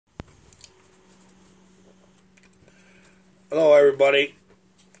Hello everybody.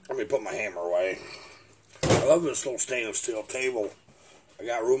 Let me put my hammer away. I love this little stainless steel table. I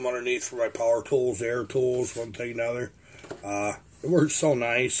got room underneath for my power tools, air tools, one thing and another. It works so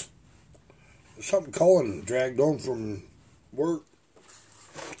nice. There's something Colin dragged home from work.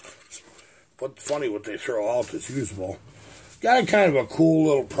 What's funny what they throw out that's usable. Got a kind of a cool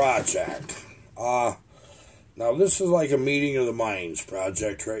little project. Now this is like a meeting of the minds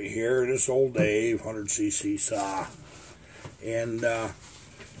project right here. This old Dave 100cc saw. And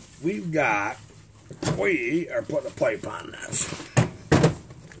we are putting a pipe on this.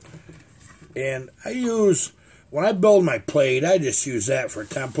 And when I build my plate, I just use that for a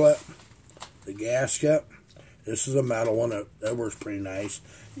template. The gasket. This is a metal one. That works pretty nice.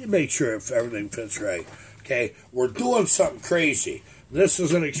 You make sure if everything fits right. Okay, we're doing something crazy. This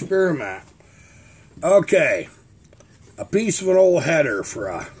is an experiment. Okay, a piece of an old header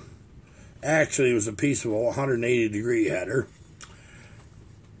actually, it was a piece of a 180-degree header.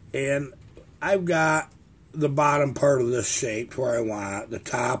 And I've got the bottom part of this shaped where I want it. The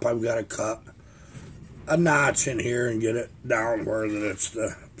top, I've got to cut a notch in here and get it down where it's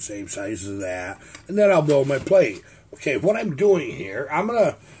the same size as that. And then I'll build my plate. Okay, what I'm doing here, I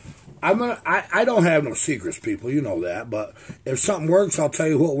don't have no secrets, people. You know that. But if something works, I'll tell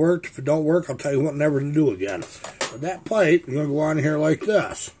you what worked. If it don't work, I'll tell you what never to do again. But that plate, I'm going to go on here like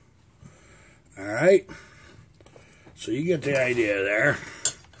this. Alright, so you get the idea there.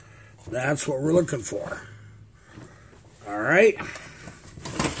 That's what we're looking for. Alright,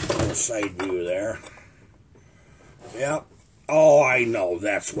 little side view there. Yep. Oh, I know,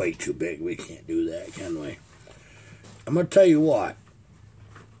 that's way too big. We can't do that, can we? I'm going to tell you what.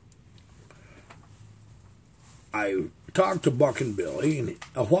 I talked to Buck and Billy, and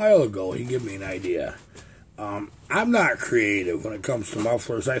a while ago he gave me an idea. I'm not creative when it comes to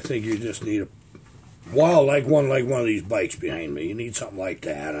mufflers. I think you just need like one of these bikes behind me. You need something like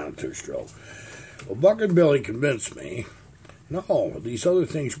that on a two-stroke. Well, Buck and Billy convinced me, no, these other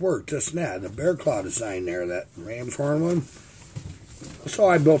things work, just that. The Bear Claw design there, that Ram's horn one. So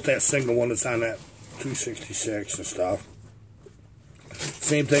I built that single one that's on that 266 and stuff.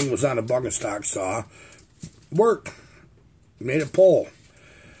 Same thing was on a Buck and Stock saw. Worked. Made it pull.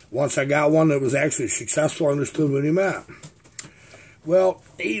 Once I got one that was actually successful, I understood what he meant. Well,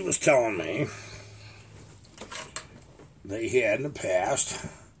 he was telling me that he had in the past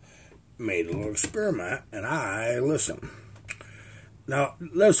made a little experiment, and I listened. Now,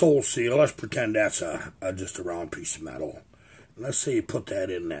 this old seal, let's pretend that's just a round piece of metal. Let's say you put that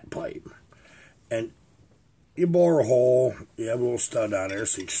in that pipe. And you bore a hole, you have a little stud on there,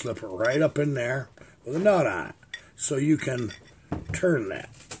 so you slip it right up in there with a nut on it. So you can turn that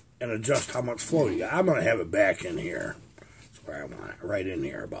and adjust how much flow you got. I'm going to have it back in here. That's where I want it, right in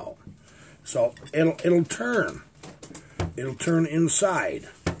here about. So it'll turn. It'll turn inside.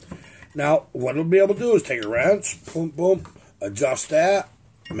 Now, what it'll be able to do is take a wrench, boom, boom, adjust that,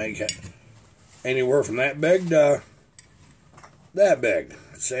 make it anywhere from that big to that big.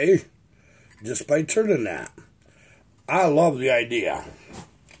 See? Just by turning that. I love the idea.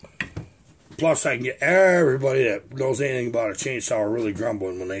 Plus, I can get everybody that knows anything about a chainsaw really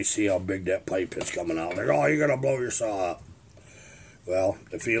grumbling when they see how big that pipe is coming out. They're, oh, you're going to blow your saw up. Well,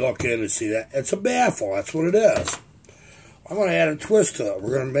 if you look in and see that, it's a baffle. That's what it is. I'm going to add a twist to it.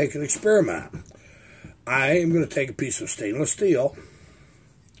 We're going to make an experiment. I am going to take a piece of stainless steel,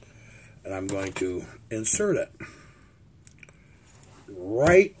 and I'm going to insert it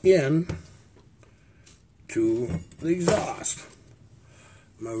right in to the exhaust.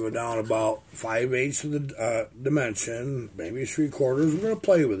 I'm going to go down about 5/8 of the dimension, maybe 3/4. We're going to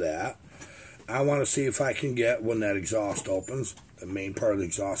play with that. I want to see if I can get, when that exhaust opens, the main part of the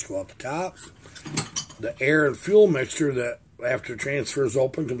exhaust go out the top. The air and fuel mixture that, after transfer is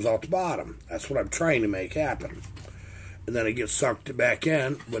open, comes out the bottom. That's what I'm trying to make happen. And then it gets sucked back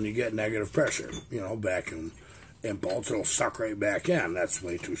in when you get negative pressure. You know, vacuum impulse, it'll suck right back in. That's the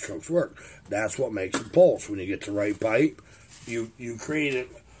way two-strokes work. That's what makes it pulse. When you get the right pipe, you create it.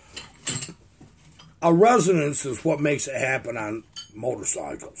 A resonance is what makes it happen on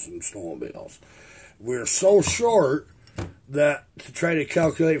motorcycles and snowmobiles. We're so short that to try to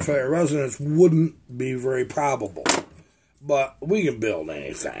calculate for that resonance wouldn't be very probable. But we can build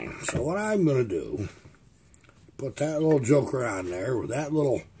anything. So what I'm going to do, put that little joker on there with that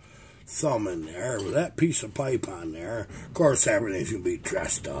little thumb in there, with that piece of pipe on there. Of course, everything's going to be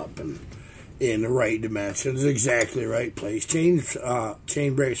dressed up and in the right dimensions, exactly the right place. Chain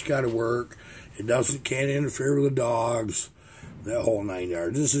brake's got to work. It can't interfere with the dogs. That whole 9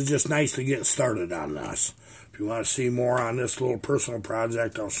 yards. This is just nicely getting started on this. If you want to see more on this little personal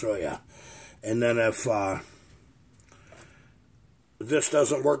project, I'll show you. And then if this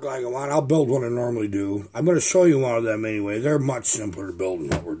doesn't work like I want, I'll build one I normally do. I'm going to show you one of them anyway. They're much simpler to build than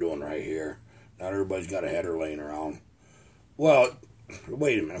what we're doing right here. Not everybody's got a header laying around. Well,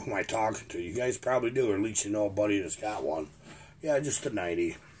 wait a minute. Who am I talking to? You guys probably do, or at least you know a buddy that's got one. Yeah, just a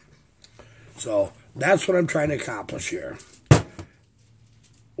 90. So that's what I'm trying to accomplish here.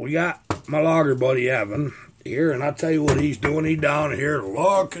 We got my logger buddy Evan here, and I'll tell you what he's doing. He's down here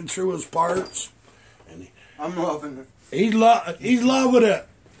looking through his parts. And I'm loving it. He's loving it.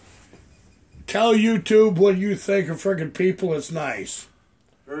 Tell YouTube what you think of freaking people. It's nice.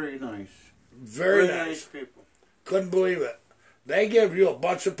 Very nice. Very nice people. Couldn't believe it. They gave you a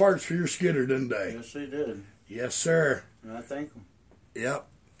bunch of parts for your skidder, didn't they? Yes, they did. Yes, sir. And I thank them. Yep.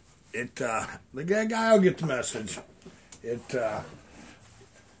 The guy will get the message.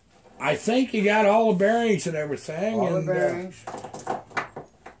 I think you got all the bearings and everything. All the bearings.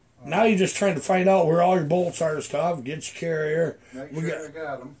 Now you're just trying to find out where all your bolts are and stuff. Get your carrier. Make sure I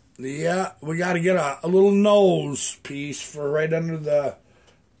got them. Yeah, we got to get a little nose piece for right under the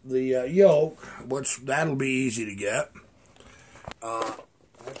yoke, which that'll be easy to get.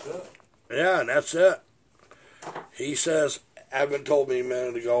 That's it. Yeah, and that's it. He says, Evan told me a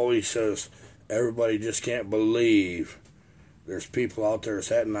minute ago, he says, everybody just can't believe there's people out there that's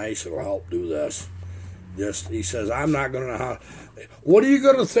that nice that'll help do this. He says, I'm not going to know how. What are you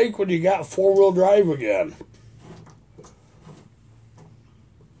going to think when you got four-wheel drive again?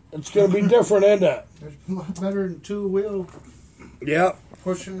 It's going to be different, isn't it? It's much better than two-wheel. Yep.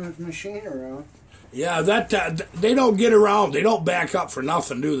 Pushing the machine around. Yeah, they don't get around. They don't back up for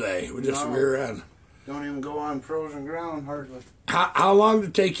nothing, do they? With just a rear end. Don't even go on frozen ground, hardly. How long did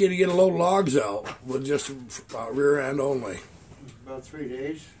it take you to get a load of logs out with just rear end only? About 3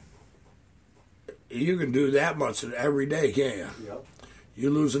 days. You can do that much every day, can't you? Yep.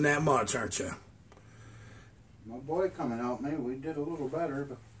 You're losing that much, aren't you? My boy coming out, maybe we did a little better,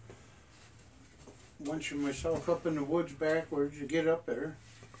 but once you myself up in the woods backwards, you get up there.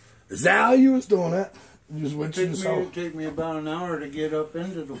 Is that how you was doing it? Just It'd take me about an hour to get up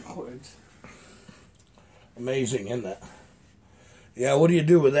into the woods. Amazing, isn't it? Yeah, what do you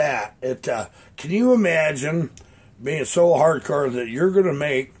do with that? Can you imagine being so hardcore that you're going to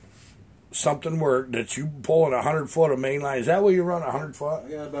make something work that you pulling 100 foot of main line? Is that what you run, 100 foot? I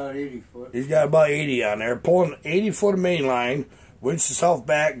got about 80 foot. He's got about 80 on there. Pulling 80 foot of main line, winch yourself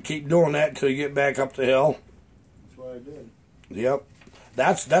back, and keep doing that until you get back up the hill. That's what I did. Yep.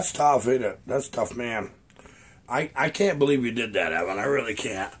 That's tough, isn't it? That's tough, man. I can't believe you did that, Evan. I really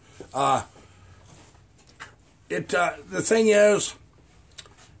can't. The thing is,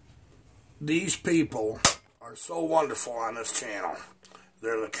 these people are so wonderful on this channel.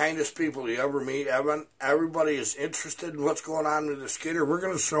 They're the kindest people you ever meet, Evan. Everybody is interested in what's going on with the skidder. We're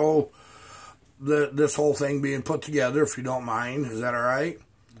going to show this whole thing being put together, if you don't mind. Is that all right?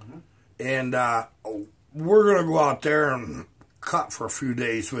 Mm-hmm. And we're going to go out there and cut for a few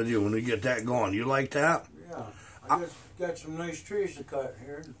days with you when we get that going. You like that? Yeah. I just got some nice trees to cut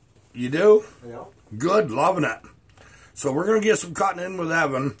here. You do? Yeah. Good. Loving it. So we're going to get some cutting in with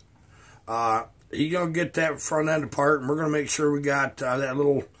Evan. He's going to get that front end apart, and we're going to make sure we got that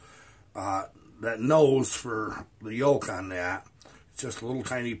little, that nose for the yoke on that. It's just a little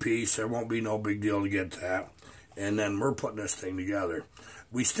tiny piece. There won't be no big deal to get that. And then we're putting this thing together.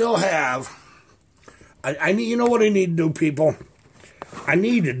 We still have, I need, you know what I need to do, people? I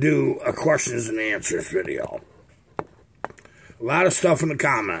need to do a questions and answers video. A lot of stuff in the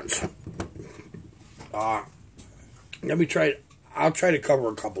comments. Let me try, I'll try to cover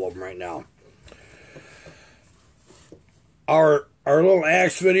a couple of them right now. Our little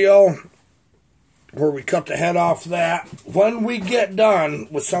axe video, where we cut the head off that. When we get done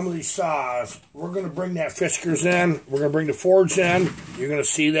with some of these saws, we're going to bring that Fiskars in. We're going to bring the forge in. You're going to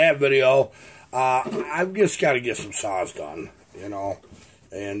see that video. I've just got to get some saws done, you know.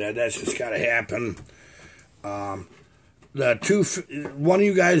 And that's just got to happen. One of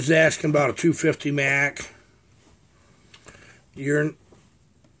you guys is asking about a 250 Mac. You're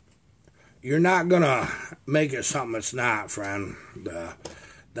not going to make it something it's not, friend.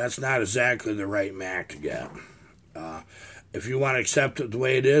 That's not exactly the right Mac to get. If you want to accept it the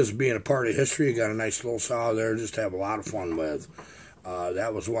way it is, being a part of history, you got a nice little saw there just to have a lot of fun with.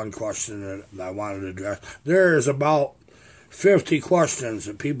 That was one question that I wanted to address. There's about 50 questions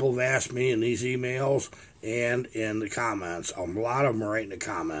that people have asked me in these emails and in the comments. A lot of them are right in the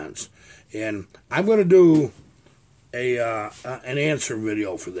comments. And I'm going to do an answer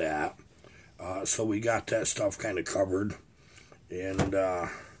video for that. So we got that stuff kind of covered. And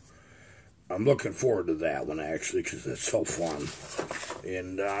I'm looking forward to that one, actually, because it's so fun.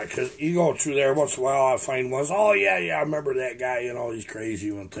 And because you go through there once in a while, I find ones, oh, yeah, I remember that guy, you know, he's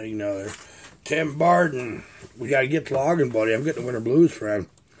crazy, one thing, another. Tim Barton, we got to get to logging, buddy. I'm getting the winter blues, friend.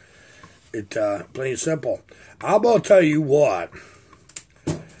 It plain simple. I'm going to tell you what.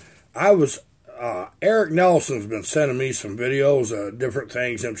 Eric Nelson's been sending me some videos of different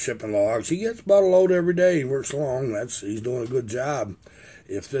things, him shipping logs. He gets about a load every day. He works along. He's doing a good job.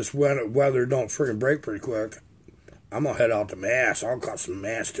 If this weather don't friggin' break pretty quick, I'm going to head out to Mass. I'll cut some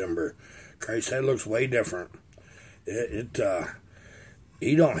Mass timber. Christ, that looks way different.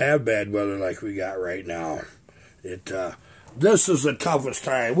 He don't have bad weather like we got right now. This is the toughest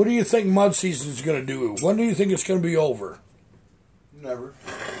time. What do you think mud season is going to do? When do you think it's going to be over? Never.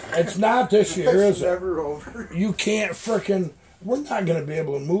 It's not this year, is it? It's never over. You can't frickin'... We're not going to be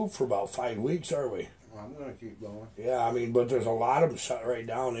able to move for about 5 weeks, are we? Well, I'm going to keep going. Yeah, I mean, but there's a lot of them shut right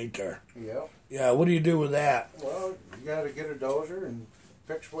down, ain't there? Yep. Yeah, what do you do with that? Well, you got to get a dozer and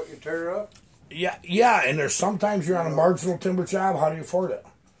fix what you tear up. Yeah, and there's sometimes you're on a marginal timber job. How do you afford it?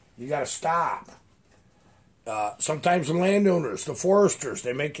 You got to stop. Sometimes the landowners, the foresters,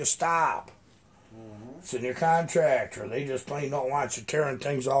 they make you stop. It's in your contract, or they just plain don't want you tearing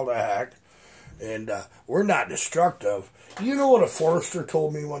things all to heck. And we're not destructive. You know what a forester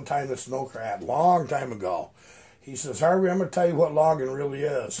told me one time, the snow crab, long time ago? He says, Harvey, I'm going to tell you what logging really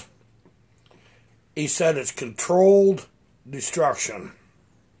is. He said it's controlled destruction.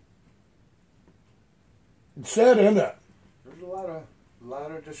 It said, isn't it? There's a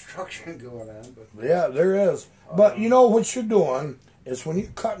lot of destruction going on. But yeah, there is. But you know what you're doing is when you're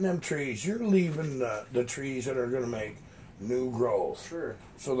cutting them trees, you're leaving the trees that are going to make new growth. Sure.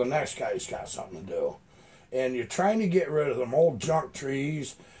 So the next guy's got something to do. And you're trying to get rid of them old junk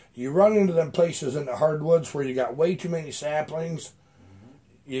trees. You run into them places in the hardwoods where you got way too many saplings.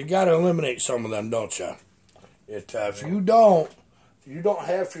 You got to eliminate some of them, don't you? If you don't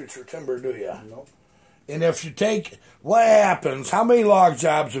have future timber, do you? Nope. And if you take, what happens? How many log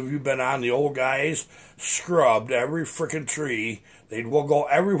jobs have you been on? The old guys scrubbed every freaking tree. They'd go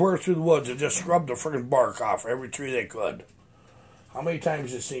everywhere through the woods and just scrub the freaking bark off every tree they could. How many times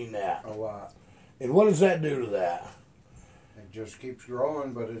have you seen that? A lot. And what does that do to that? It just keeps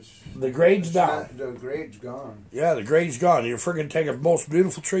growing, but the grade's down. The grade's gone. Yeah, the grade's gone. You're freaking taking the most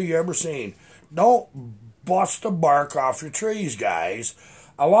beautiful tree you ever seen. Don't bust the bark off your trees, guys.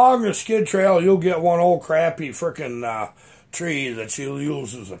 Along the skid trail, you'll get one old crappy freaking tree that you'll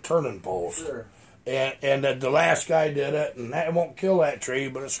use as a turning post. Sure. And the last guy did it, and that won't kill that tree,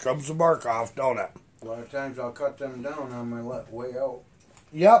 but it scrubs the bark off, don't it? A lot of times I'll cut them down on my way out.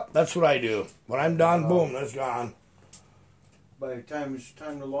 Yep, that's what I do. When I'm done, boom, that's gone. By the time it's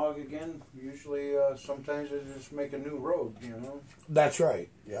time to log again, usually sometimes they just make a new road, you know? That's right.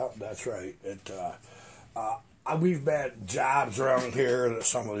 Yep, that's right. We've had jobs around here that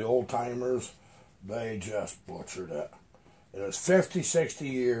some of the old-timers, they just butchered it. It was 50, 60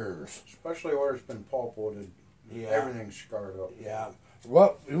 years. Especially where it's been pulpwooded. Yeah. Everything's scarred up. Yeah.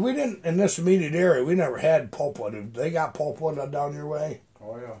 Well, we didn't, in this immediate area, we never had pulpwood. They got pulpwood down your way?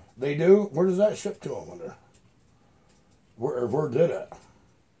 Oh, yeah. They do? Where does that ship to them? Where did it?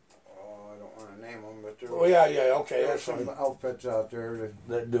 Oh, I don't want to name them, but Oh, yeah, okay. there's some outfits out there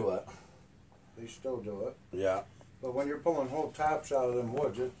that do it. They still do it. Yeah. But when you're pulling whole tops out of them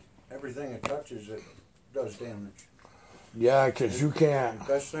woods, everything it touches, it does damage. Yeah, because you can't. The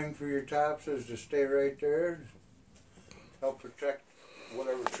best thing for your tops is to stay right there, help protect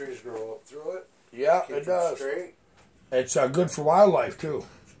whatever trees grow up through it. Yeah, Keep it does. Straight. It's good for wildlife, too.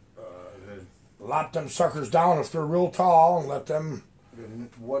 Lock them suckers down if they're real tall and let them... The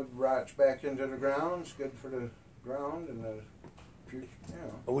wood rots back into the ground. It's good for the ground and the future, you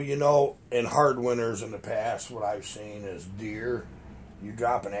know. Well, you know, in hard winters in the past, what I've seen is deer. You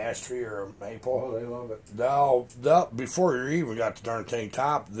drop an ash tree or a maple. Oh, they love it. They'll before you even got the darn thing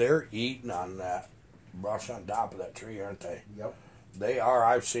top, they're eating on that brush on top of that tree, aren't they? Yep. They are.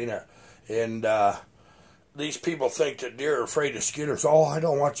 I've seen it. And these people think that deer are afraid of skidders. Oh, I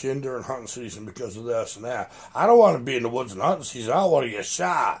don't want you in during hunting season because of this and that. I don't want to be in the woods in hunting season. I don't want to get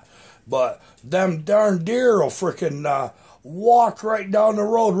shot. But them darn deer will freaking walk right down the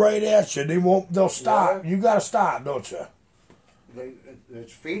road right at you. They'll stop. Yeah. You got to stop, don't you?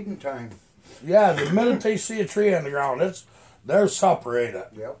 It's feeding time. Yeah, the minute they see a tree on the ground, they're separated.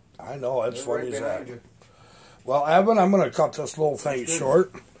 Yep. I know, it's funny as that. You. Well, Evan, I'm going to cut this little thing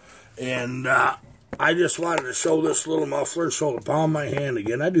short. And I just wanted to show this little muffler, show the palm of my hand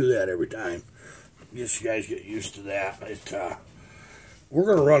again. I do that every time. I guess you guys get used to that. We're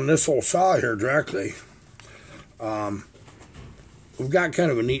going to run this old saw here directly. We've got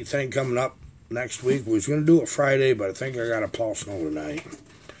kind of a neat thing coming up next week. We was going to do it Friday, but I think I got a plow snow tonight.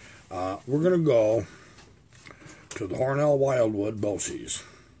 We're going to go to the Hornell Wildwood BOCES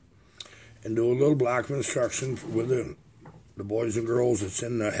and do a little block of instruction with the boys and girls that's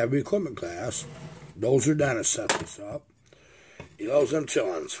in the heavy equipment class. Dozer Dennis set this up. He loves them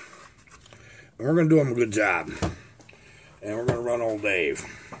chillins. And we're going to do him a good job. And we're going to run old Dave.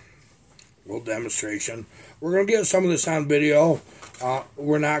 A little demonstration. We're going to get some of this on video.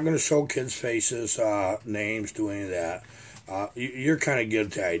 We're not going to show kids' faces, names, do any of that. You're kind of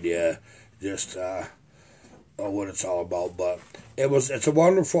get the idea, just what it's all about. But it's a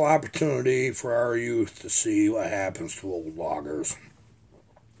wonderful opportunity for our youth to see what happens to old loggers.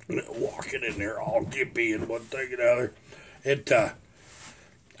 Walking in there all gippy and one thing and another.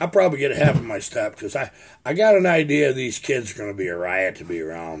 I'll probably get half of my step because I got an idea these kids are going to be a riot to be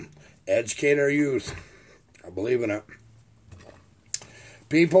around. Educate our youth. I believe in it.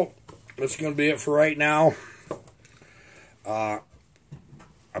 People, that's going to be it for right now. I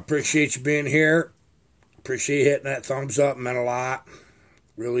appreciate you being here. Appreciate hitting that thumbs up. Meant a lot.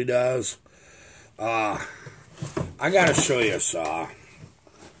 Really does. I got to show you a saw.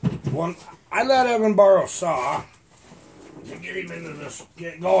 I let Evan borrow a saw to get him into this,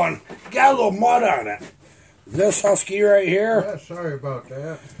 get going. Got a little mud on it. This husky right here. Yeah, sorry about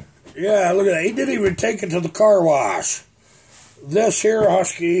that. Yeah, look at that. He didn't even take it to the car wash. This here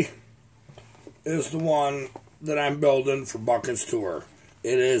husky is the one that I'm building for Buckets Tour.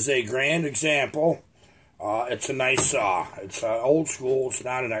 It is a grand example. It's a nice saw. It's old school. It's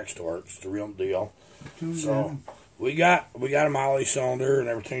not an X-Torque. It's the real deal. So we got a Molly cylinder and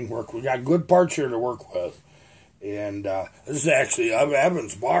everything work. We got good parts here to work with. And this is actually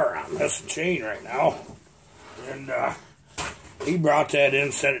Evan's bar on this chain right now. And he brought that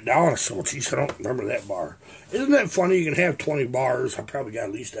in, set it down. So geez, I don't remember that bar. Isn't that funny? You can have 20 bars. I probably got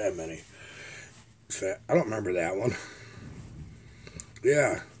at least that many. So I don't remember that one.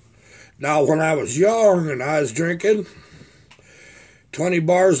 Yeah. Now, when I was young and I was drinking, 20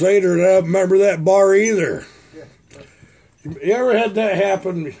 bars later, I don't remember that bar either. Yeah. You ever had that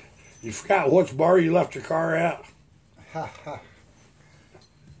happen? You forgot which bar you left your car at?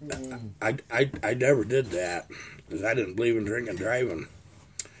 I never did that because I didn't believe in drinking and driving.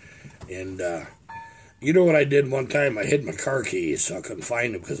 And you know what I did one time? I hid my car keys so I couldn't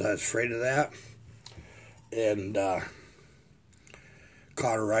find them because I was afraid of that. And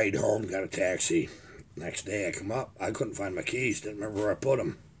caught a ride home, got a taxi. Next day I come up, I couldn't find my keys, didn't remember where I put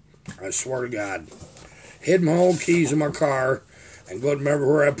them. I swear to God. Hid my old keys in my car and couldn't remember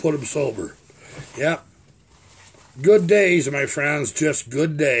where I put them sober. Yep. Good days, my friends, just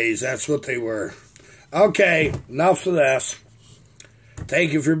good days. That's what they were. Okay, enough of this.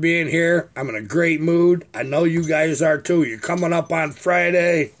 Thank you for being here. I'm in a great mood. I know you guys are too. You're coming up on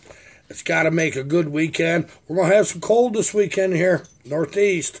Friday. It's got to make a good weekend. We're going to have some cold this weekend here,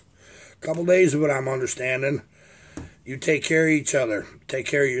 northeast. A couple days of it, I'm understanding. You take care of each other. Take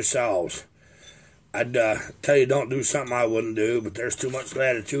care of yourselves. I'd tell you don't do something I wouldn't do, but there's too much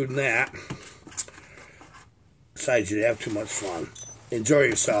latitude in that. Besides, you'd have too much fun. Enjoy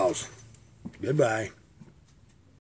yourselves. Goodbye.